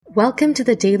Welcome to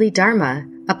the Daily Dharma,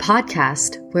 a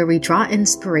podcast where we draw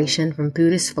inspiration from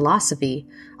Buddhist philosophy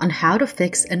on how to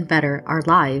fix and better our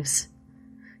lives.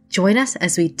 Join us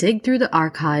as we dig through the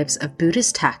archives of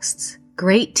Buddhist texts,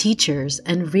 great teachers,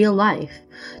 and real life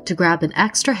to grab an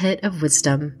extra hit of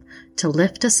wisdom to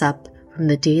lift us up from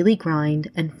the daily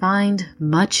grind and find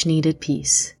much-needed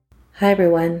peace. Hi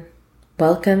everyone,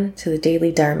 welcome to the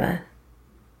Daily Dharma.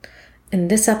 In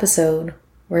this episode,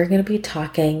 we're going to be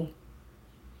talking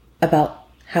about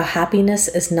how happiness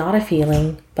is not a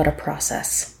feeling, but a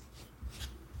process.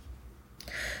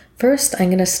 First, I'm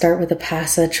going to start with a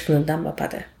passage from the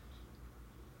Dhammapada.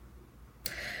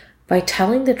 By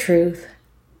telling the truth,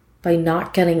 by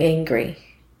not getting angry,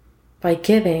 by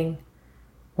giving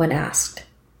when asked,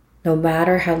 no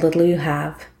matter how little you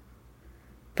have,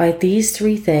 by these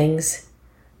three things,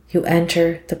 you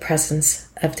enter the presence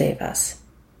of devas.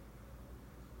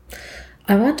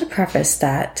 I want to preface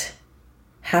that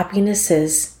happiness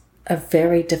is a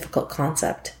very difficult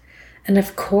concept, and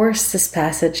of course this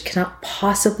passage cannot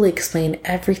possibly explain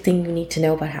everything you need to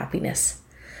know about happiness.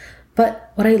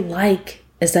 But what I like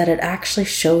is that it actually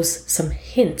shows some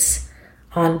hints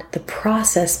on the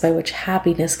process by which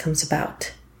happiness comes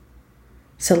about.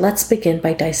 So let's begin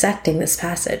by dissecting this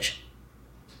passage.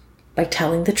 By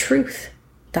telling the truth.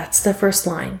 That's the first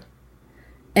line.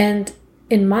 And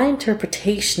in my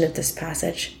interpretation of this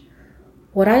passage,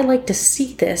 what I like to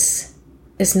see this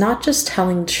is not just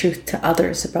telling the truth to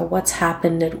others about what's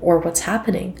happened or what's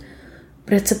happening,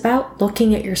 but it's about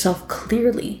looking at yourself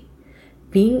clearly,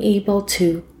 being able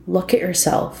to look at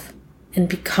yourself and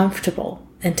be comfortable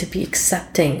and to be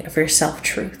accepting of your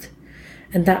self-truth.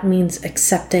 And that means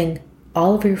accepting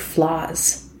all of your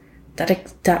flaws.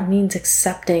 That means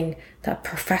accepting that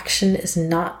perfection is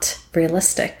not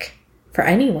realistic for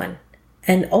anyone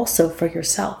and also for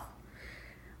yourself.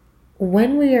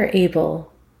 When we are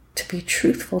able to be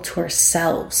truthful to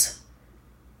ourselves,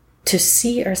 to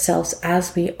see ourselves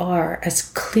as we are, as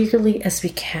clearly as we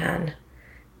can,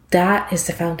 that is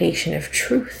the foundation of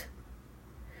truth.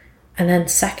 And then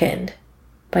second,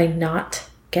 by not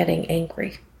getting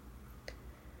angry.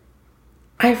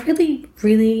 I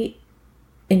really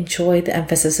enjoy the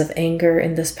emphasis of anger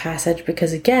in this passage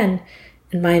because, again,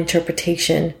 in my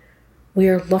interpretation, we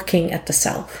are looking at the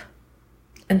self.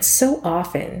 And so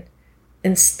often,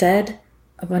 instead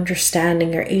of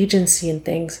understanding our agency in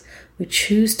things, we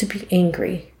choose to be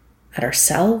angry at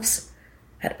ourselves,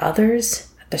 at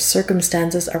others, at the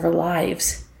circumstances of our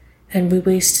lives, and we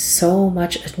waste so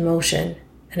much emotion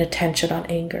and attention on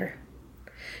anger.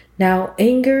 Now,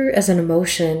 anger as an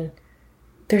emotion,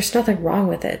 there's nothing wrong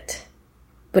with it.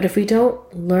 But if we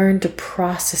don't learn to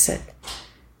process it,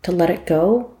 to let it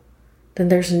go, then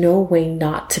there's no way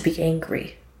not to be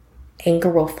angry. Anger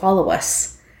will follow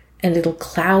us, and it'll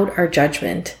cloud our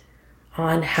judgment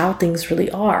on how things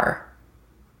really are.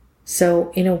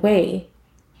 So in a way,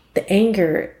 the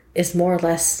anger is more or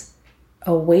less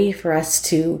a way for us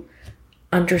to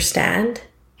understand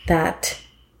that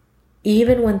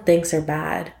even when things are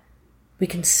bad, we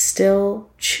can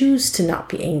still choose to not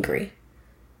be angry,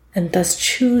 and thus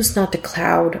choose not to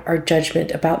cloud our judgment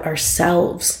about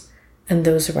ourselves and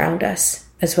those around us,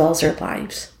 as well as our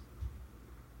lives.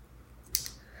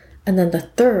 And then the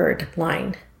third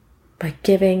line, by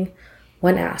giving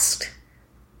when asked,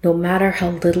 no matter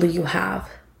how little you have.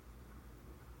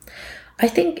 I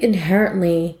think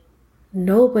inherently,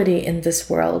 nobody in this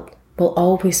world will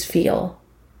always feel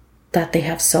that they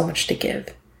have so much to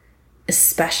give,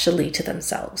 especially to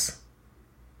themselves.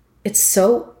 It's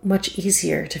so much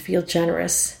easier to feel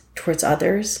generous towards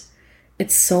others.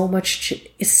 It's so much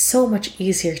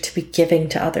easier to be giving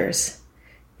to others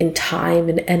in time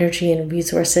and energy and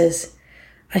resources.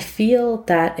 I feel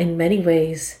that in many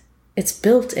ways it's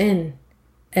built in,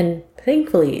 and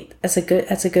thankfully as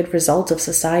a good result of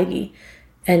society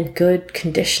and good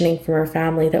conditioning from our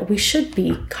family, that we should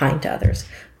be kind to others.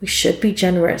 We should be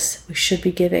generous. We should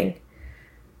be giving.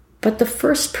 But the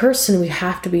first person we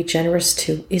have to be generous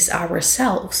to is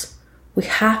ourselves. We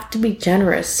have to be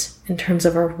generous in terms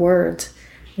of our words,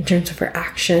 in terms of our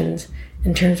actions,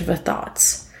 in terms of our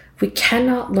thoughts. If we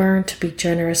cannot learn to be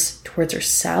generous towards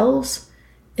ourselves,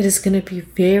 it is going to be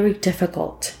very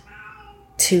difficult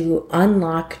to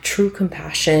unlock true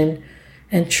compassion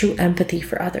and true empathy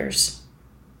for others,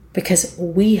 because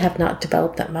we have not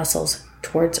developed that muscles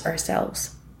towards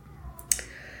ourselves.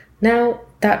 Now,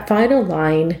 that final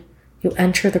line, you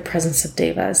enter the presence of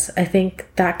devas, I think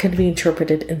that can be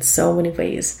interpreted in so many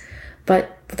ways.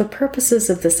 But for the purposes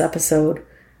of this episode,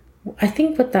 I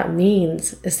think what that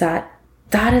means is that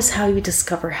is how you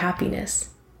discover happiness.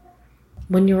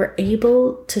 When you are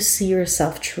able to see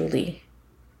yourself truly,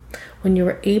 when you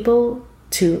are able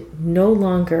to no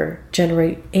longer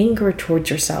generate anger towards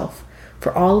yourself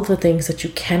for all of the things that you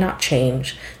cannot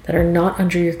change, that are not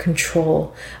under your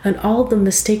control, and all of the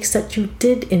mistakes that you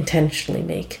did intentionally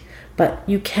make, but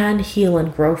you can heal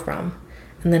and grow from.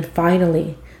 And then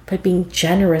finally, by being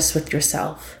generous with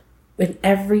yourself in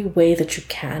every way that you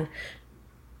can,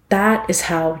 that is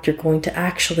how you're going to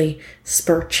actually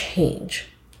spur change.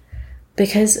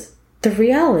 Because the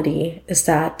reality is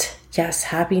that, yes,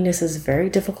 happiness is a very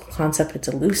difficult concept. It's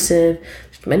elusive.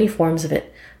 There's many forms of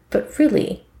it. But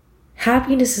really,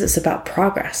 happiness is about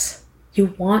progress.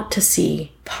 You want to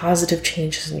see positive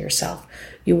changes in yourself.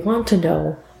 You want to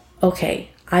know, okay,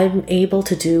 I'm able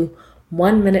to do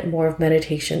 1 minute more of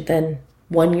meditation than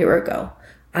 1 year ago.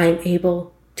 I'm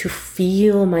able to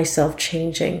feel myself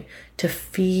changing, to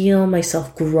feel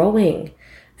myself growing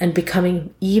and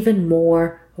becoming even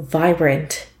more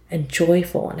vibrant and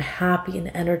joyful and happy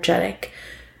and energetic.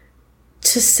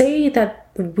 To say that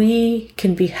we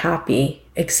can be happy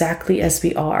exactly as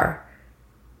we are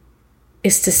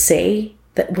is to say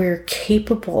that we're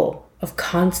capable of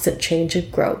constant change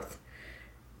and growth.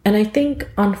 And I think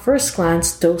on first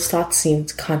glance, those thoughts seem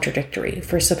contradictory.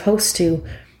 If we're supposed to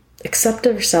accept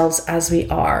ourselves as we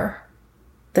are,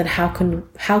 then how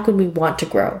can we want to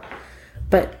grow?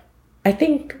 But I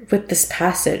think with this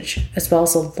passage, as well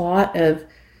as a lot of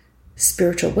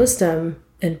spiritual wisdom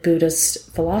in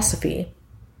Buddhist philosophy,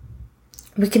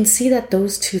 we can see that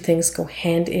those two things go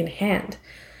hand in hand.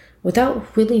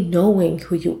 Without really knowing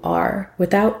who you are,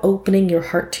 without opening your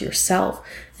heart to yourself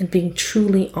and being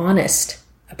truly honest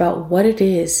about what it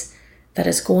is that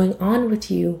is going on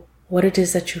with you, what it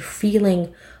is that you're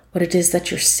feeling, what it is that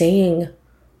you're saying,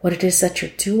 what it is that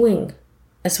you're doing,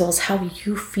 as well as how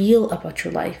you feel about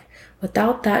your life.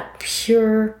 Without that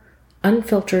pure,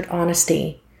 unfiltered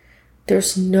honesty,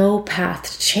 there's no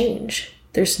path to change.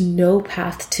 There's no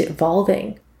path to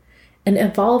evolving. And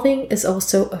evolving is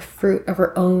also a fruit of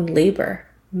our own labor.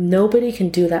 Nobody can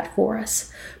do that for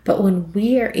us. But when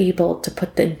we are able to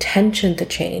put the intention to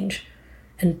change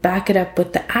and back it up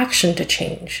with the action to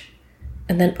change,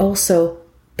 and then also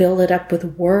build it up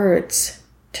with words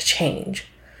to change,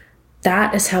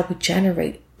 that is how we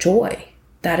generate joy.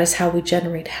 That is how we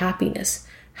generate happiness.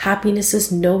 Happiness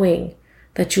is knowing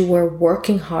that you are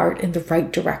working hard in the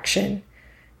right direction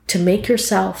to make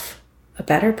yourself a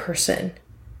better person,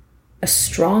 a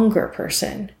stronger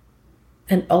person,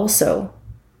 and also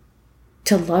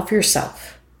to love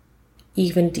yourself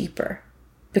even deeper.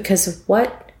 Because of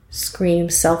what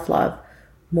screams self-love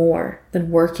more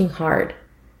than working hard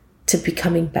to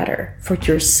becoming better for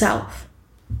yourself?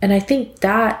 And I think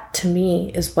that, to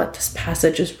me, is what this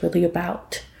passage is really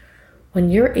about. When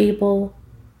you're able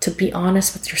to be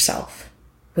honest with yourself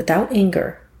without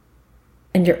anger,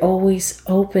 and you're always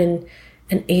open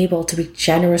and able to be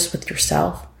generous with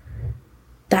yourself,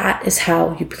 that is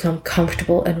how you become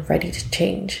comfortable and ready to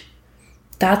change.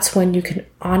 That's when you can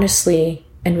honestly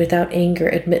and without anger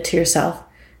admit to yourself,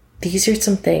 these are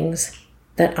some things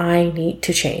that I need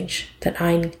to change, that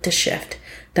I need to shift,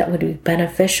 that would be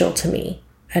beneficial to me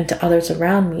and to others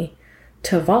around me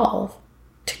to evolve,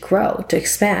 to grow, to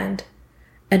expand.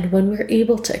 And when we're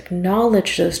able to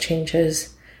acknowledge those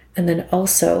changes and then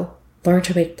also learn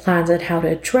to make plans on how to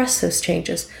address those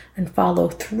changes and follow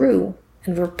through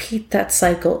and repeat that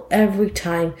cycle every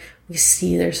time we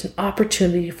see there's an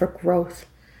opportunity for growth,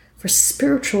 for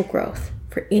spiritual growth,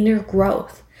 for inner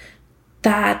growth,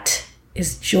 that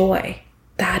is joy.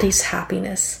 That is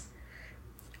happiness.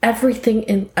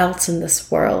 Everything else in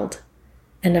this world,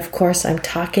 and of course I'm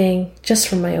talking just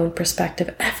from my own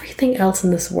perspective, everything else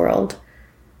in this world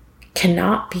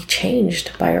cannot be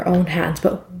changed by our own hands,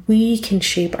 but we can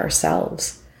shape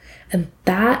ourselves. And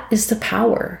that is the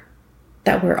power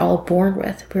that we're all born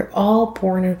with. We're all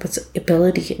born with this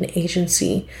ability and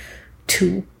agency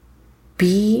to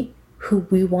be who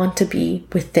we want to be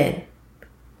within.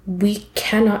 We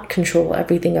cannot control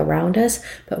everything around us,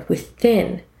 but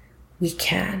within we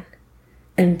can.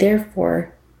 And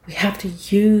therefore, we have to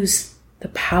use the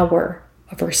power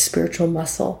of our spiritual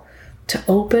muscle to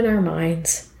open our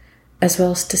minds as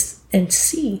well as and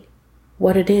see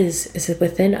what it is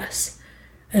within us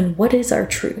and what is our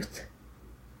truth.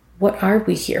 What are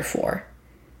we here for?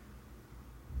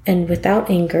 And without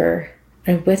anger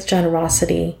and with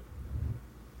generosity,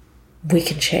 we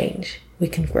can change, we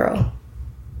can grow.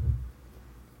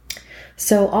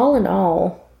 So all in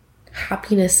all,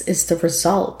 happiness is the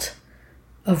result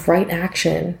of right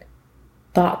action,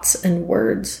 thoughts, and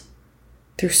words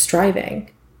through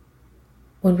striving.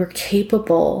 When we're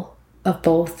capable of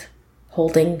both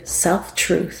holding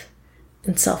self-truth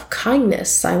and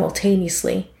self-kindness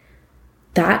simultaneously,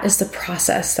 That is the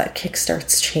process that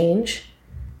kickstarts change.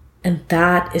 And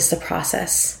that is the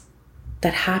process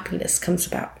that happiness comes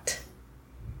about.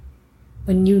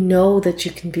 When you know that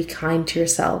you can be kind to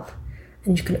yourself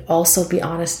and you can also be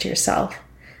honest to yourself,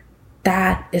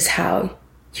 that is how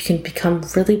you can become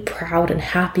really proud and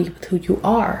happy with who you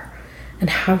are and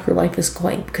how your life is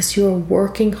going, because you are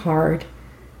working hard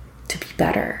to be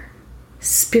better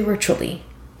spiritually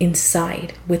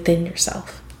inside within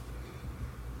yourself.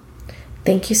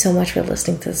 Thank you so much for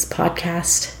listening to this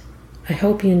podcast. I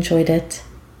hope you enjoyed it.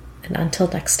 And until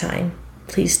next time,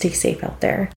 please stay safe out there.